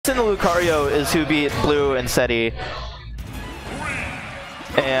in the Lucario is who beat Blue and Seti.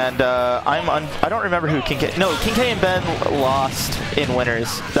 And I don't remember who King K. No, King K and Ben lost in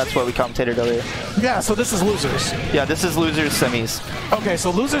winners. That's what we commentated earlier. Yeah, so this is losers. Yeah, this is losers semis. Okay,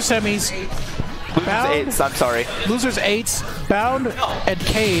 so losers semis. Losers eights, I'm sorry. Losers eights, Bound and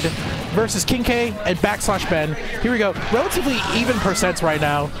Khade versus King K and / Ben. Here we go. Relatively even percents right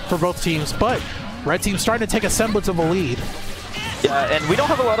now for both teams, but red team's starting to take a semblance of a lead. Yeah, and we don't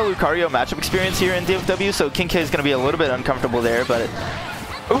have a lot of Lucario matchup experience here in DFW, so King K is going to be a little bit uncomfortable there, but...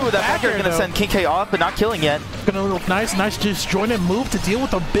 Ooh, that back air going to send King K off, but not killing yet. Gonna look nice disjointed move to deal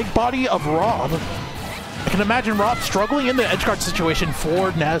with the big body of Rob. I can imagine Rob struggling in the edgeguard situation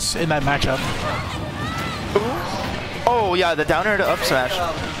for Ness in that matchup. Ooh. Oh, yeah, the down air to up smash.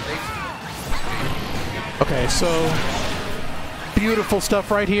 Okay, so beautiful stuff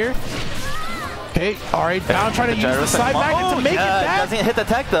right here. Okay, all right, Bound trying to use the side magnet to make it back. Doesn't hit the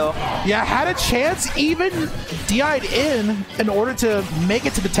tech though. Yeah, had a chance, even DI'd in order to make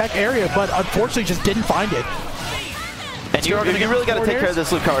it to the tech area, but unfortunately just didn't find it. And you really got to take care of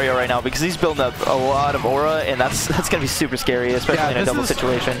this Lucario right now because he's building up a lot of aura, and that's going to be super scary, especially in a double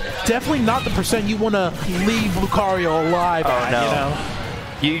situation. Definitely not the percent you want to leave Lucario alive at,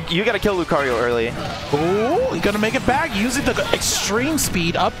 you know? You got to kill Lucario early. Oh, he's going to make it back using the extreme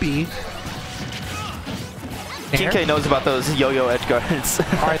speed up B. King K knows about those yo-yo edge guards.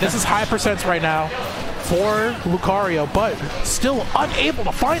 All right, this is high percents right now for Lucario, but still unable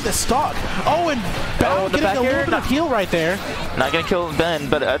to find the stock. Oh, and Bound getting a little bit of heal right there. Not going to kill Ben,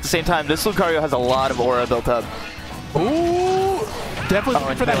 but at the same time, this Lucario has a lot of aura built up. Ooh, definitely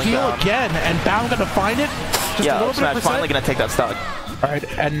looking for that heal again, and Bound going to find it. Just a little bit of percent. Finally going to take that stock. All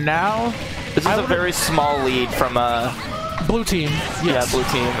right, and now... This is a very small lead from... Blue team. Yes. Yeah, blue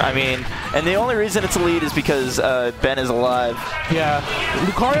team. I mean, and the only reason it's a lead is because Ben is alive. Yeah.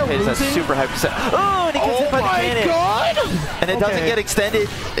 Lucario losing. That's super high percent. Oh, and he gets hit by the cannon. God! And it doesn't get extended.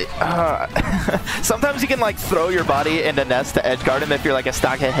 Sometimes you can like throw your body into Nest to edge guard him if you're like a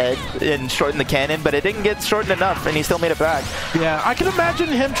stock ahead and shorten the cannon, but it didn't get shortened enough, and he still made it back. Yeah, I can imagine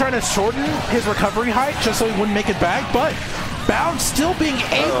him trying to shorten his recovery height just so he wouldn't make it back, but Bound still being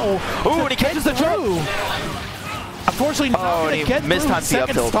able to and he catches the through. Unfortunately, not going to get through the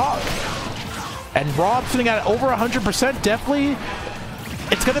second stock. And Rob sitting at over 100%. Definitely,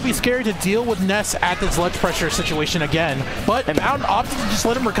 it's going to be scary to deal with Ness at this ledge pressure situation again. But Bound opted to just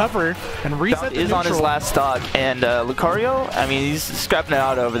let him recover and reset the neutral. On his last stock. And Lucario, I mean, he's scrapping it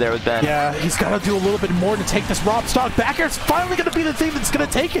out over there with Ben. Yeah, he's got to do a little bit more to take this Rob stock. Back air is finally going to be the thing that's going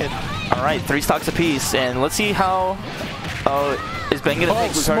to take it. All right, 3 stocks apiece. And let's see how... is Ben gonna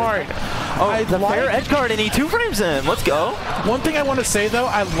take Lucario? Smart. Oh, the fair edge guard, and he 2-frames him. Let's go. One thing I want to say, though,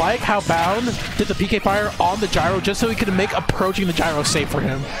 I like how Bound did the PK fire on the gyro just so he could make approaching the gyro safe for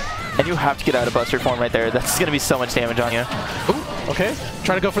him. And you have to get out of Buster form right there. That's going to be so much damage on you. Ooh, okay.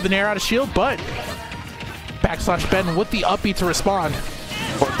 Trying to go for the nair out of shield, but / Ben with the up B to respond.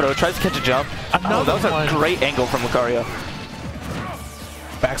 Forward throw, tries to catch a jump. That was a great angle from Lucario.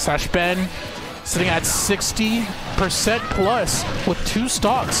 / Ben. Sitting at 60% plus with 2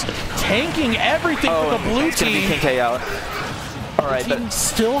 stocks, tanking everything for the blue team. King K out. All right, team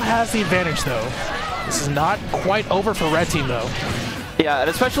still has the advantage though. This is not quite over for red team though. Yeah, and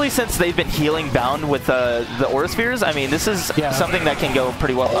especially since they've been healing Bound with the Aura Spheres. I mean, this is something that can go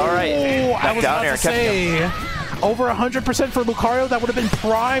pretty well. All right, I was about to say over 100% for Lucario. That would have been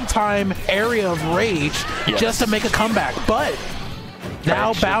prime time area of rage just to make a comeback, but.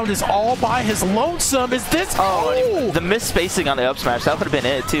 Now Bound is all by his lonesome. Is this... the misspacing on the up smash, that would have been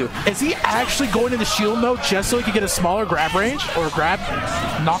it too. Is he actually going into shield mode just so he can get a smaller grab range or grab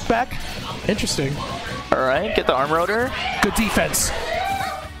knockback? Interesting. All right, get the arm rotor. Good defense.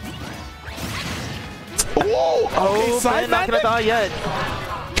 Ooh, okay, side not gonna die yet.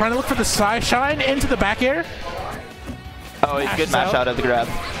 Trying to look for the side shine into the back air. Oh, he's good mash out of the grab.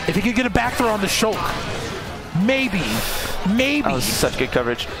 If he could get a back throw on the Shulk. Maybe. That was such good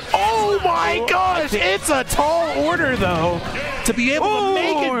coverage. Oh my gosh! It's a tall order though to be able to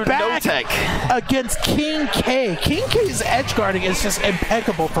make it back against King K. King K's edge guarding is just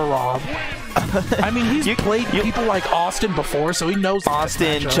impeccable for Rob. I mean, he's played people like Austin before, so he knows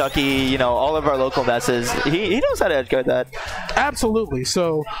Austin, Chucky, you know, all of our local messes. He knows how to edge guard that. Absolutely.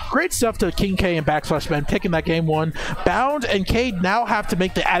 So great stuff to King K and / Ben picking that game 1. Bound and Khade now have to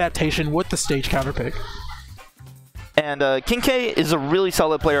make the adaptation with the stage counter pick. And King K is a really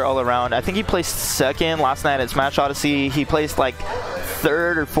solid player all around. I think he placed 2nd last night at Smash Odyssey. He placed like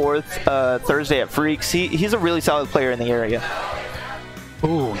 3rd or 4th Thursday at Freaks. He's a really solid player in the area.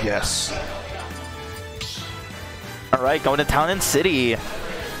 Oh, yes. All right, going to Town and City.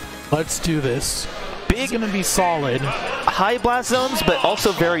 Let's do this. Big, it's going to be solid. High blast zones, but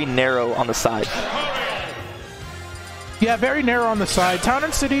also very narrow on the side. Yeah, very narrow on the side. Town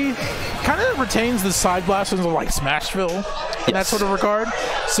and City kind of retains the side blast zones of like Smashville in that sort of regard.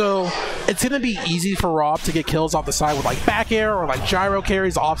 So it's going to be easy for Rob to get kills off the side with like back air or like gyro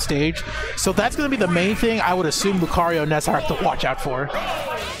carries off stage. So that's going to be the main thing I would assume Lucario and Ness have to watch out for.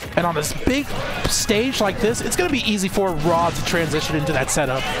 And on this big stage like this, it's going to be easy for Rob to transition into that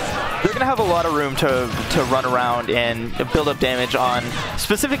setup. They're going to have a lot of room to run around and build up damage on.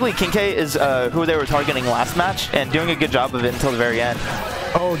 Specifically, Kinkei is who they were targeting last match and doing a good job of it until the very end.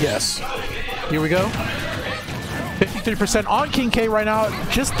 Oh, yes. Here we go. 53% on Kinkei right now.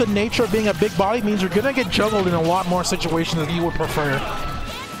 Just the nature of being a big body means you're going to get juggled in a lot more situations than you would prefer.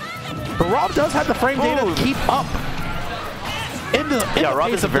 But Rob does have the frame data to keep up. Yeah,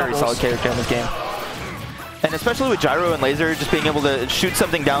 Rob is a very solid character in this game. And especially with gyro and laser, just being able to shoot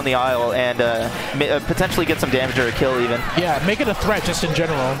something down the aisle and potentially get some damage or a kill even. Yeah, make it a threat just in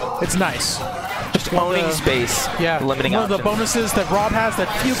general. It's nice. Just owning space, limiting one of the bonuses that Rob has that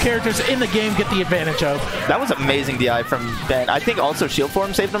few characters in the game get the advantage of. That was amazing DI from Ben. I think also shield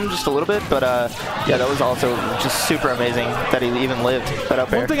form saved him just a little bit, but yeah, that was also just super amazing that he even lived that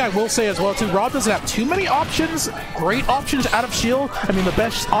up air. One thing I will say as well too, Rob doesn't have too many options, great options out of shield. I mean, the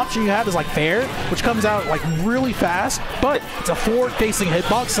best option you have is like Fair, which comes out like really fast, but it's a forward-facing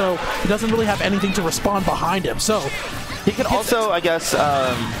hitbox, so he doesn't really have anything to respond behind him. So he can also, I guess,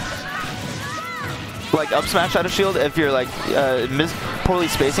 like up smash out of shield if you're like poorly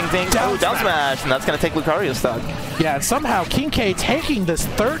spacing things. Down smash, and that's gonna take Lucario's stock. Yeah, and somehow Kinkei taking this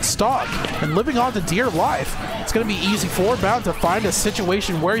third stock and living on to dear life. It's gonna be easy for Bound to find a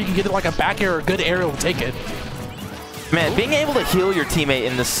situation where you can get it like a back air or a good aerial to take it. Man, being able to heal your teammate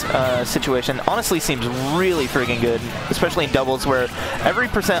in this situation honestly seems really freaking good, especially in doubles where every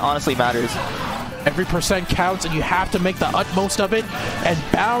percent honestly matters. Every percent counts, and you have to make the utmost of it. And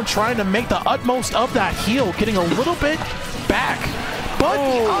Bound trying to make the utmost of that heal, getting a little bit back. But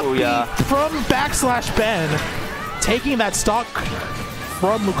the upbeat from / Ben, taking that stock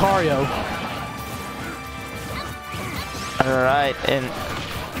from Lucario. All right, and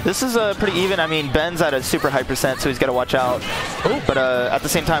this is pretty even. I mean, Ben's at a super high percent, so he's got to watch out. But at the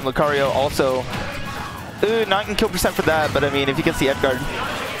same time, Lucario also not in kill percent for that. But I mean, if he gets the edge guard.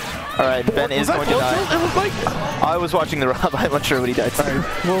 All right, Ben is going to die. It was like I was watching the Rob. I'm not sure what he died.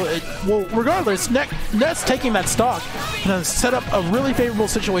 Well, regardless, Ness taking that stock and set up a really favorable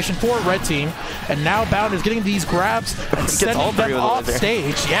situation for a red team, and now Bound is getting these grabs and sending them off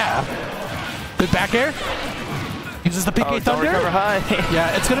stage. Yeah, good back air. Uses the PK Thunder.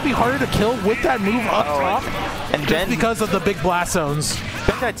 Yeah, it's going to be harder to kill with that move up top, and just because of the big blast zones.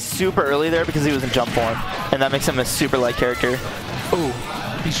 Ben died super early there because he was in jump form, and that makes him a super light character. Ooh.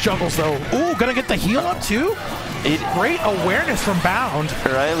 These juggles though. Ooh, gonna get the heal up too? Great awareness from Bound.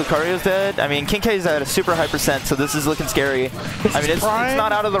 Right, Lucario's dead. I mean, Kinkei's at a super high percent, so this is looking scary. I mean, it's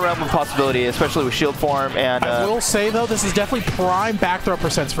not out of the realm of possibility, especially with shield form. And I will say though, this is definitely prime back throw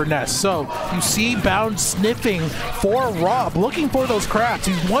percents for Ness. So you see Bound sniffing for Rob, looking for those crafts.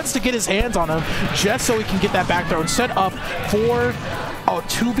 He wants to get his hands on them just so he can get that back throw and set up for a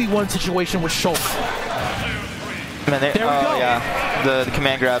 2v1 situation with Shulk. Man, there we go. Yeah, the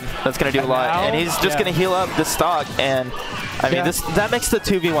command grab. That's going to do a lot. And he's just going to heal up the stock. And I mean, that makes the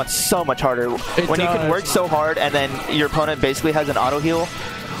 2v1 so much harder. When you can work so hard and then your opponent basically has an auto heal.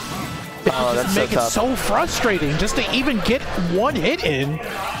 That's so tough. It so frustrating just to even get one hit in.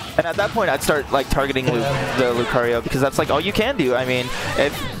 And at that point, I'd start like targeting the Lucario because that's like all you can do. I mean,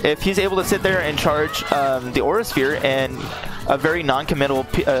 if he's able to sit there and charge the Aura Sphere and a very non-committal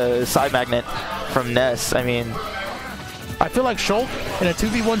side magnet from Ness, I mean, I feel like Shulk in a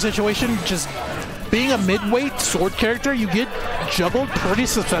 2v1 situation, just being a mid-weight sword character, you get juggled pretty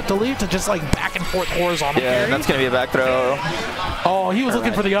susceptibly to just like back and forth horizontal carry. That's going to be a back throw. Oh, he was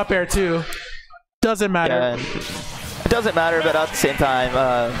looking for the up air too. Doesn't matter. Yeah, it doesn't matter, but at the same time,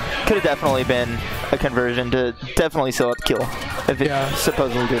 could have definitely been a conversion to definitely seal up the kill if it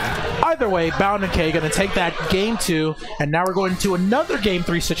supposedly did. Either way, Bound and K going to take that game 2, and now we're going to another game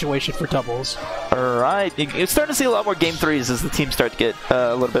 3 situation for doubles. All right, you're starting to see a lot more game 3s as the teams start to get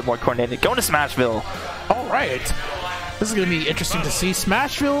a little bit more coordinated. Going to Smashville. All right, this is going to be interesting to see.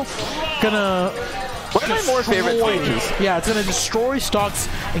 Smashville gonna. One of my more favorite stages. Yeah, it's going to destroy stocks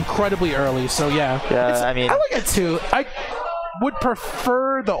incredibly early. So yeah, I mean, I like it too. I would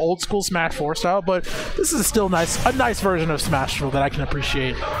prefer the old school Smash 4 style, but this is still a nice version of Smashville that I can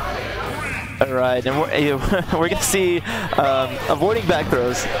appreciate. All right, and we're gonna see avoiding back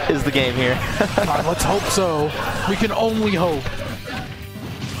throws is the game here. God, let's hope so. We can only hope.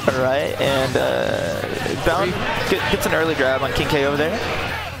 All right, and Bound gets an early grab on King K over there.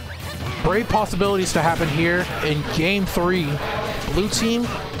 Great possibilities to happen here in Game 3. Blue team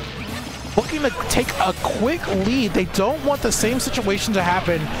looking to take a quick lead. They don't want the same situation to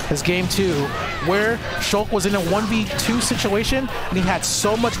happen as Game 2, where Shulk was in a 1v2 situation, and he had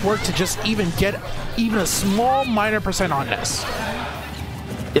so much work to just even get a small minor percent on this.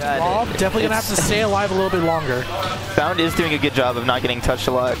 Yeah, Rob definitely gonna have to stay alive a little bit longer. Bound is doing a good job of not getting touched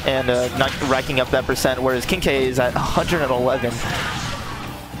a lot and not racking up that percent, whereas King K is at 111.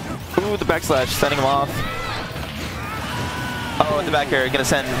 Ooh, the backslash, sending him off. Oh, in the back air, gonna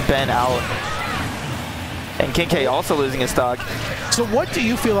send Ben out. And King K also losing his stock. So what do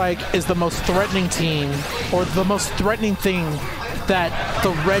you feel like is the most threatening team, or the most threatening thing that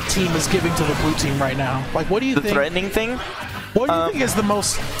the red team is giving to the blue team right now? Like, what do you think? The threatening thing? What do you think is the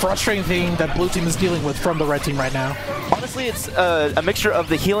most frustrating thing that blue team is dealing with from the red team right now? Honestly, it's a mixture of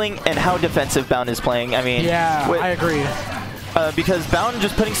the healing and how defensive Bound is playing. I mean, yeah, I agree. Because Bound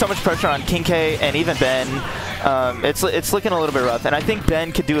just putting so much pressure on King K and even Ben, it's looking a little bit rough. And I think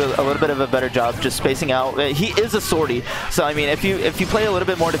Ben could do a little bit of a better job just spacing out. He is a swordy, so I mean, if you play a little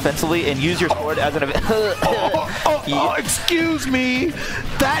bit more defensively and use your sword as an excuse me,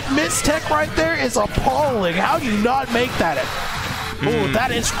 that mistech right there is appalling. How do you not make that? Oh,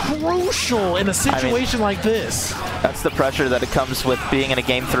 that is crucial in a situation like this. That's the pressure that it comes with being in a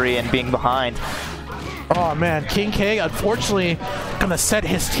Game 3 and being behind. Oh man, King K unfortunately gonna set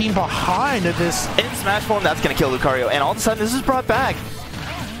his team behind this. In Smash form, that's gonna kill Lucario, and all of a sudden this is brought back.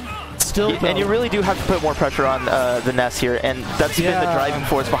 Still, and you really do have to put more pressure on the Ness here, and that's been the driving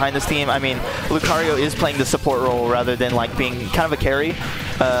force behind this team. I mean, Lucario is playing the support role rather than like being kind of a carry,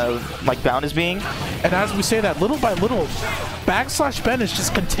 like Bound is being. And as we say that, little by little, backslash Ben is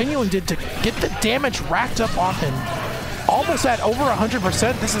just continuing to get the damage racked up on him. Almost at over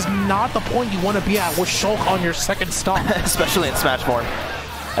 100%. This is not the point you want to be at with Shulk on your second stock. Especially in Smash form.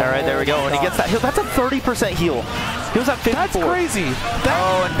 All right, there we go. And he gets that heal. That's a 30% heal. He was at 54. That's crazy.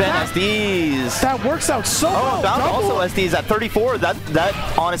 And Ben SDs. That works out so well. Bound also SDs at 34.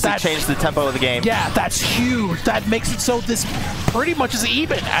 That honestly changed the tempo of the game. Yeah, that's huge. That makes it so this pretty much is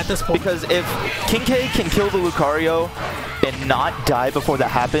even at this point. Because if King K can kill the Lucario and not die before that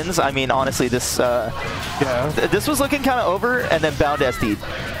happens, I mean, honestly, this this was looking kind of over, and then Bound SD'd.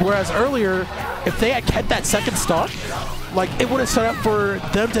 Whereas earlier, if they had kept that second stock, like, it would have set up for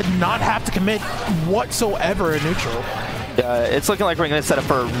them to not have to commit whatsoever in neutral. It's looking like we're going to set up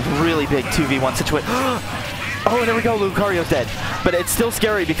for a really big 2v1 situation. Oh, and there we go, Lucario's dead. But it's still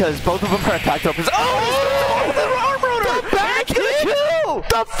scary because both of them are attacked opens. Oh, the arm rotor! The back hit!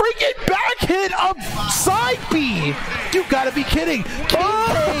 The freaking back hit of side B! You gotta be kidding! King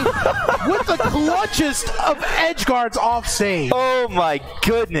K with the clutchest of edge guards off stage. Oh my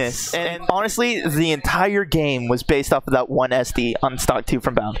goodness. And honestly, the entire game was based off of that one SD on stock 2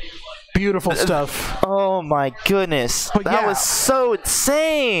 from Bound. Beautiful stuff. Oh my goodness. But that was so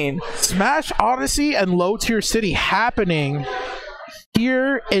insane. Smash Odyssey and Low Tier City happening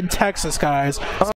here in Texas, guys.